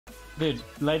Dude,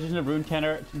 Legend of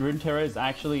Runeterra is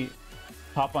actually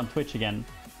top on Twitch again.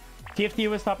 TFT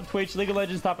was top of Twitch, League of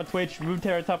Legends top of Twitch,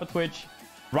 Runeterra top of Twitch.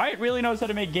 Riot really knows how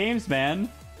to make games, man.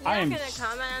 You're not gonna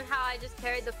comment on how I just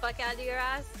carried the fuck out of your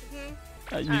ass?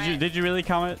 Did you really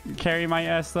carry my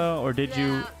ass though, or did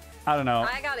you? I don't know.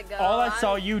 I gotta go. All I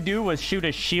saw you do was shoot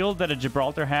a shield that a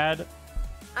Gibraltar had.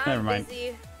 Never mind.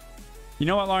 Busy. You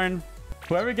know what, Lauren?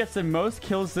 Whoever gets the most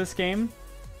kills this game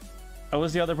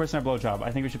owes the other person a blowjob.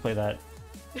 I think we should play that.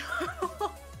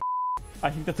 I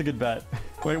think that's a good bet.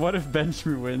 Wait, what if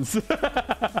Benchmu wins?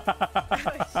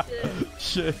 Oh,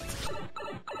 shit.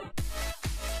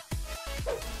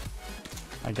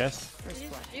 I guess. You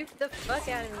just juked the fuck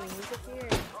out of me. He's up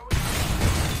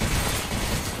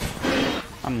here.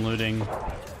 I'm looting.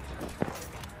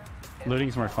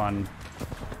 Looting's more fun.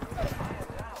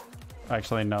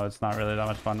 Actually, no, it's not really that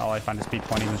much fun. All I find is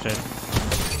P20s and shit.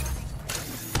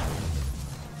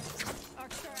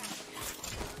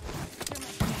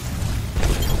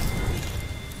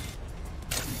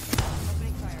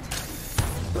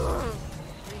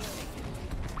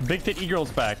 Big Tit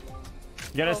E-Girl's back.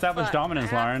 You gotta establish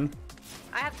dominance, Lauren.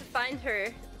 I have to find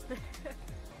her.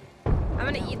 I'm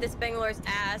gonna eat this Bangalore's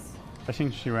ass. I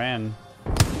think she ran.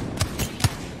 I'm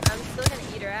still gonna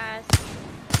eat her ass.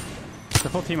 The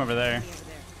full team over there.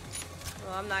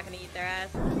 Well, I'm not gonna eat their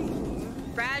ass.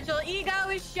 Fragile ego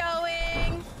is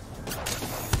showing.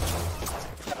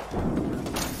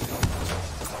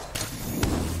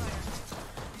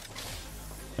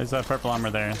 There's that purple armor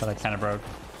there that I kind of broke.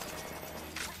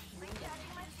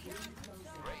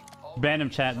 Ban him,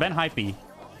 chat. Ben Hypey.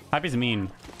 Hypey's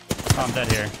mean. Oh, I'm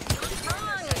dead here.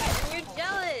 You're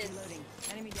jealous.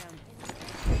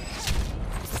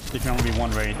 There can only be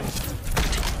one raid.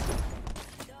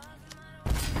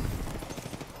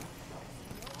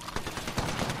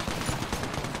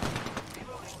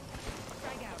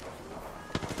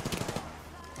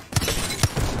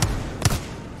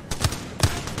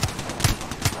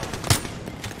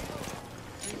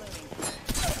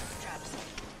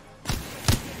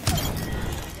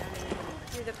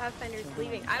 Pathfinder's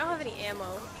leaving. I don't have any ammo.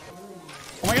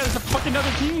 Oh my god, there's a fucking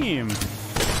other team!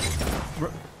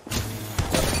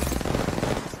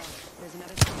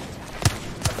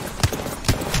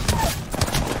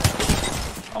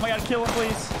 Oh my god, kill him,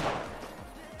 please!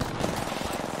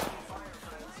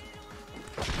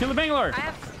 Kill the Bangalore! I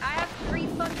have 3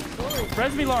 fucking bullets.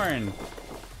 Res me, Lauren!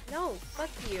 No,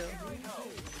 fuck you.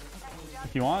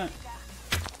 If you want.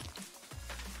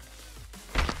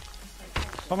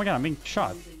 Oh my god, I'm being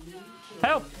shot.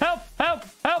 Help! Help! Help!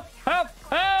 Help! Help!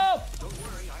 Help!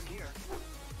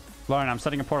 Lauren, I'm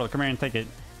setting a portal. Come here and take it.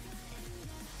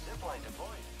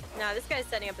 No, this guy's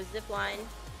setting up a zip line.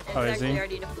 And Oh, it's is he? actually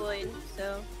already deployed,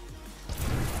 so.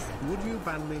 Would you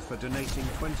ban me for donating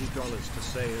 $20 to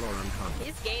say Lauren Hunt?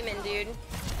 He's gaming, dude.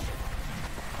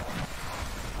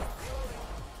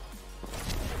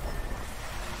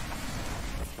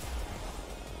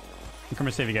 I'm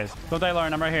coming to save you guys. Don't die,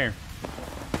 Lauren. I'm right here.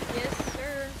 Yes,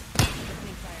 sir.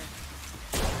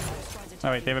 Oh,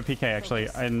 wait. They have a PK, actually.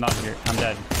 I'm not here. I'm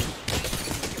dead.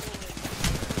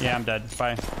 Yeah, I'm dead.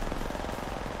 Bye.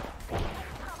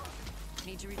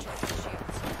 Need to recharge the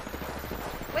shields.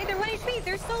 Wait, they're 1 HP.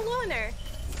 They're so low in there.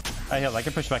 I healed. I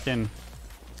can push back in.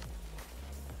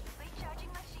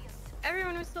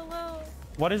 Everyone was so low.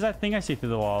 What is that thing I see through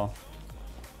the wall?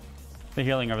 The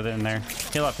healing over there in there.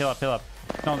 Heal up, heal up, heal up.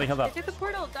 No, they healed I up. took the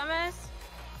portal, dumbass.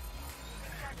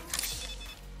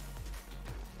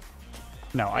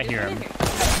 No, I hear him.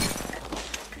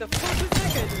 The fuck was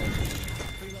that guy doing?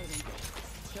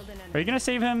 Are you gonna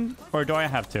save him, or do I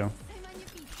have to?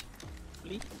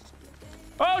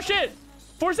 Oh shit!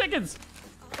 4 seconds.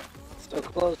 So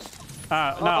close.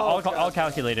 No, all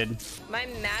calculated. My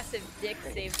massive dick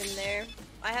saved him there.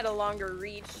 I had a longer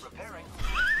reach.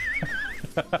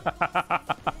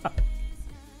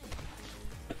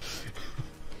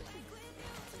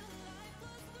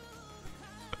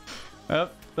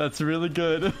 Yep, that's really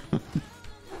good.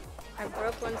 I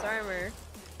broke one's armor.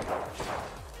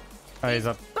 Oh, he's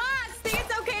up. Bots think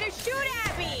it's okay to shoot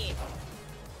at me!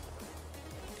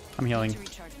 I'm healing. Do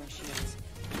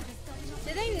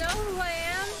they know who I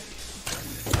am?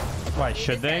 Why,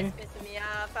 should This they? guy's pissing me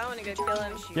off. I want to go kill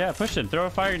him. Yeah, push him. Throw a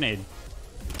fire grenade.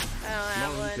 I don't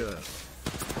have one.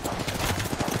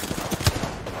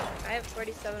 I have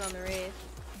 47 on the raid.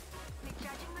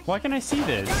 Why can I see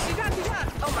this? You got.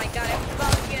 Oh my god, I'm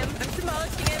demolishing him. I'm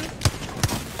demolishing him.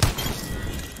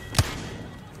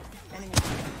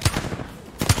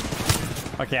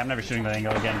 Okay, I'm never shooting that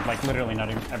angle again. Like, literally not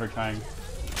even ever trying.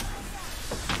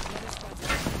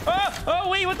 Oh,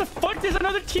 wait, what the fuck? There's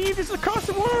another team just across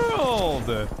the world!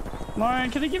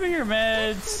 Lauren, can I give you your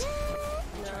meds?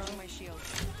 No.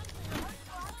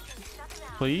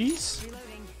 Please?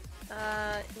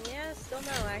 Yeah, still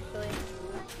no, actually.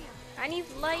 I need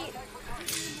light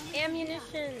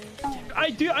ammunition.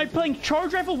 I'm playing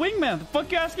charge rifle wingman. The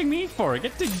fuck you asking me for?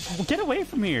 Get away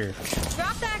from here.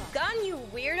 Drop that gun, you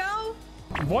weirdo.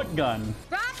 What gun?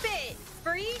 Drop it,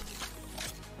 freak.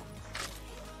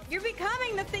 You're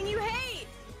becoming the thing you hate.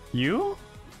 You?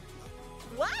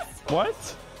 What?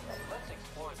 What?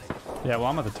 Yeah, well,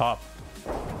 I'm at the top.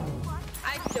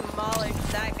 I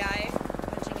demolished that guy.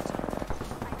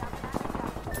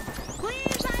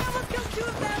 Please, I almost killed 2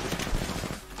 of them.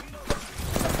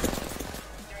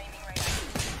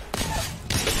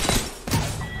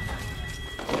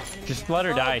 Just let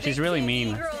her die. She's really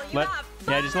mean.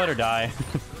 Yeah, just let her die.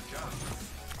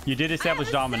 You did establish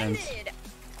dominance.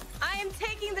 I am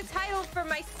taking the title for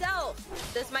myself.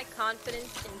 Does my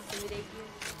confidence intimidate you?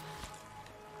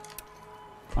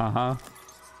 Uh-huh.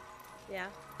 Yeah.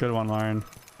 Good one, Lauren.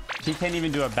 She can't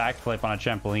even do a backflip on a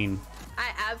trampoline.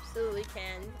 I absolutely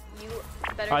can. You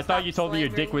better. I thought you told me your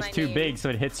dick was too name. big, so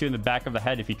it hits you in the back of the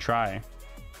head if you try.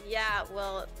 Yeah,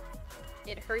 well,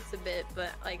 it hurts a bit,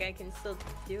 but like I can still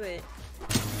do it.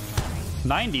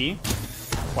 90?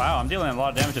 Wow, I'm dealing a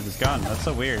lot of damage with this gun. That's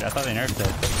so weird. I thought they nerfed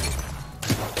it.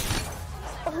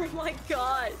 Oh my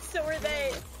god, so are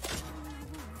they.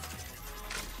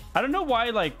 I don't know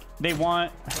why, like, they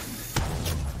want...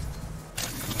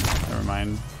 Never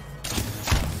mind.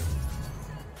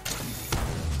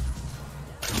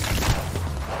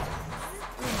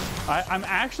 I'm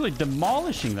actually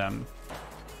demolishing them.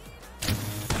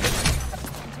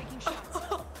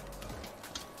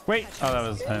 Wait. Oh, that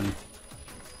was him.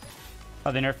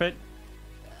 Oh, they nerfed it?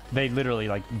 They literally,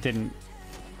 like, didn't...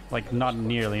 Like, not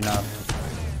nearly enough.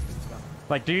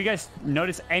 Like, do you guys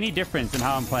notice any difference in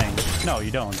how I'm playing? No,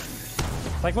 you don't.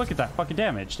 Like, look at that fucking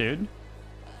damage, dude. Who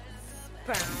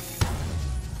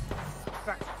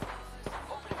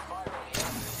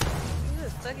the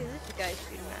fuck is this guy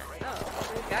shooting at? Oh,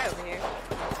 there's a guy over here.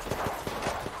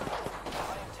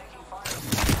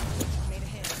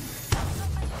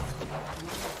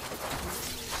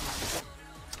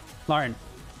 Lauren,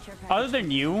 other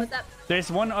than you, What's up?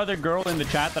 there's one other girl in the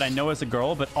chat that I know is a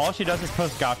girl, but all she does is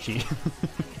post gotchi.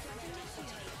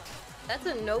 That's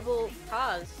a noble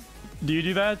cause. Do you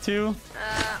do that too?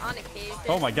 On occasion.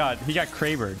 Oh my god, he got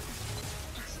Kraabed.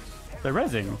 They're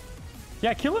rezzing.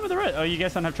 Yeah, kill him with the res. Oh, you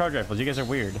guys don't have charge rifles. You guys are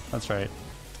weird. That's right.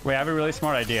 Wait, I have a really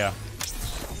smart idea. That's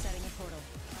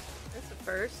the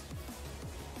first.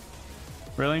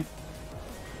 Really?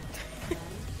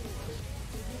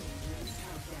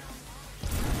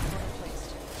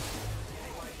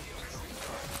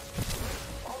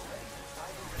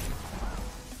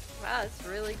 Wow, that's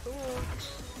really cool.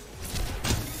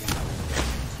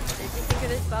 Did you think of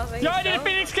this by Yo, I did a yourself?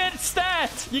 Phoenix get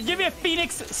stat! You give me a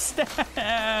Phoenix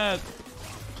stat!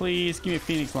 Please, give me a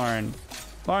Phoenix, Lauren.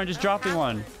 Lauren, just drop me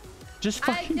one. Just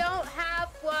I fucking... don't have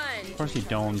one. Of course you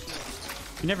don't.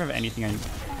 You never have anything on...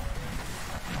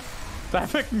 That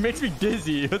effect makes me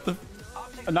dizzy. What the...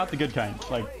 Not the good kind.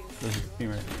 Like, the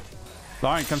femur.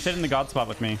 Lauren, come sit in the god spot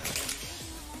with me.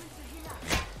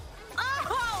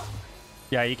 Oh!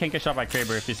 Yeah, you can't get shot by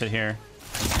Kraber if you sit here.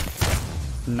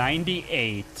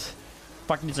 98.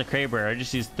 Fucking needs a Kraber. I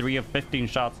just used 3 of 15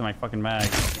 shots in my fucking mag.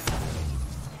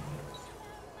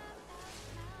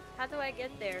 How do I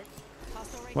get there?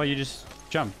 Well, you just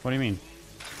jump. What do you mean?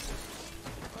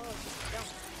 Oh, jump.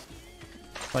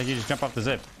 Like, you just jump off the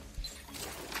zip.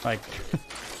 Like...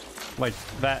 like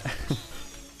that.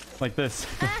 Like this.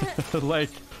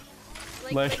 like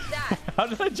that. How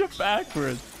did I jump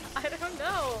backwards? I don't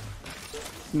know.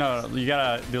 No, you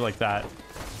gotta do like that.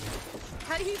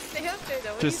 How do you stay up there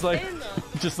though? What Just are you like, saying,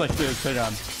 though? just like this. Hang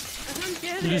on. I don't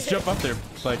get You it. just jump up there.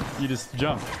 Like, you just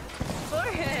jump.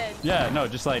 Forehead. Yeah, no,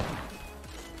 just like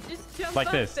Just jump like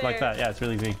up this, there. like that. Yeah, it's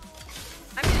really easy.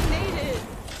 I'm gonna nade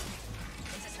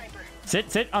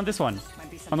it. Sit on this one,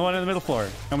 on the one in the middle floor,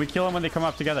 and we kill them when they come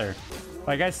up together.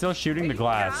 My guy's still shooting the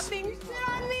glass. Dropping shit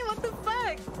on me? What the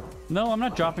fuck? No, I'm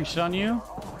not dropping shit on you.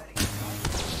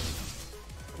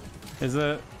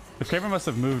 The Kraber must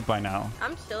have moved by now.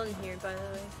 I'm chilling here, by the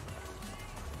way.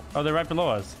 Oh, they're right below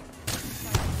us.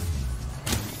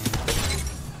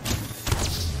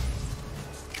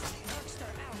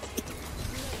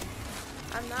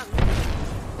 I'm not moving.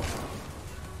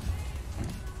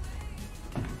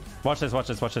 Watch this, watch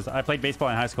this, watch this. I played baseball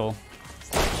in high school.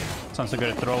 So I'm so good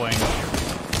at throwing.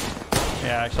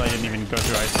 Yeah, actually, I didn't even go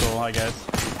through high school, I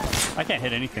guess. I can't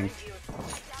hit anything.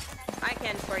 I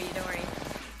can for you, don't worry.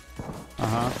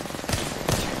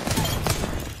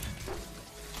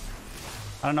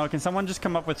 I don't know. Can someone just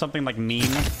come up with something like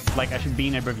meme? Like I should be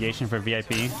an abbreviation for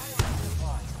VIP.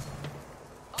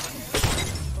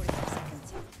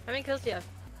 How many kills do you have?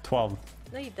 12.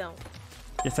 No, you don't.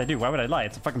 Yes, I do. Why would I lie?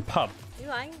 It's a fucking pub. You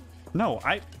lying? No,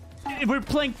 we're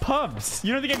playing pubs.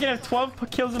 You don't think I can have 12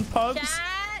 kills in pubs?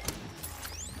 Chat!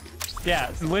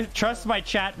 Yeah, trust my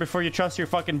chat before you trust your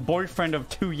fucking boyfriend of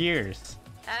 2 years.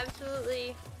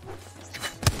 Absolutely.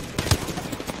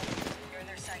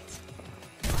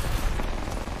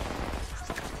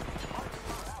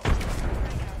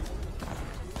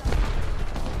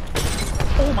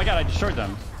 Oh my god, I destroyed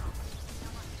them.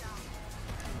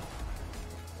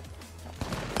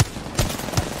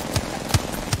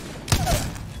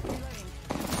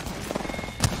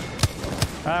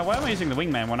 Why am I using the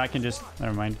wingman when I can just...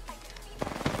 Never mind.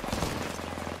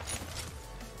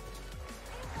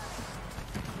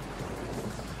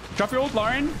 Drop your ult,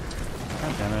 Lauren!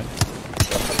 God damn it.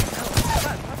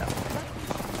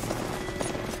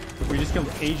 We just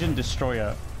killed Asian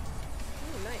Destroyer.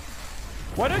 Ooh, nice.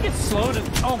 Why do I get slowed?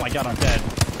 Oh my god, I'm dead.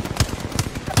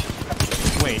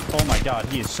 Wait, oh my god,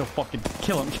 he is so fucking...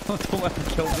 Kill him, kill him, don't let him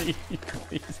kill me.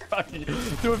 Please, fucking...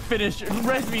 Do a finish.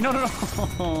 Res me, no, no,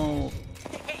 no.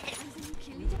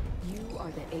 You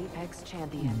are the Apex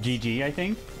champion. GG, I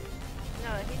think.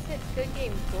 No, he said good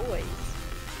game, boys.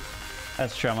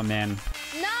 That's true, I'm a man.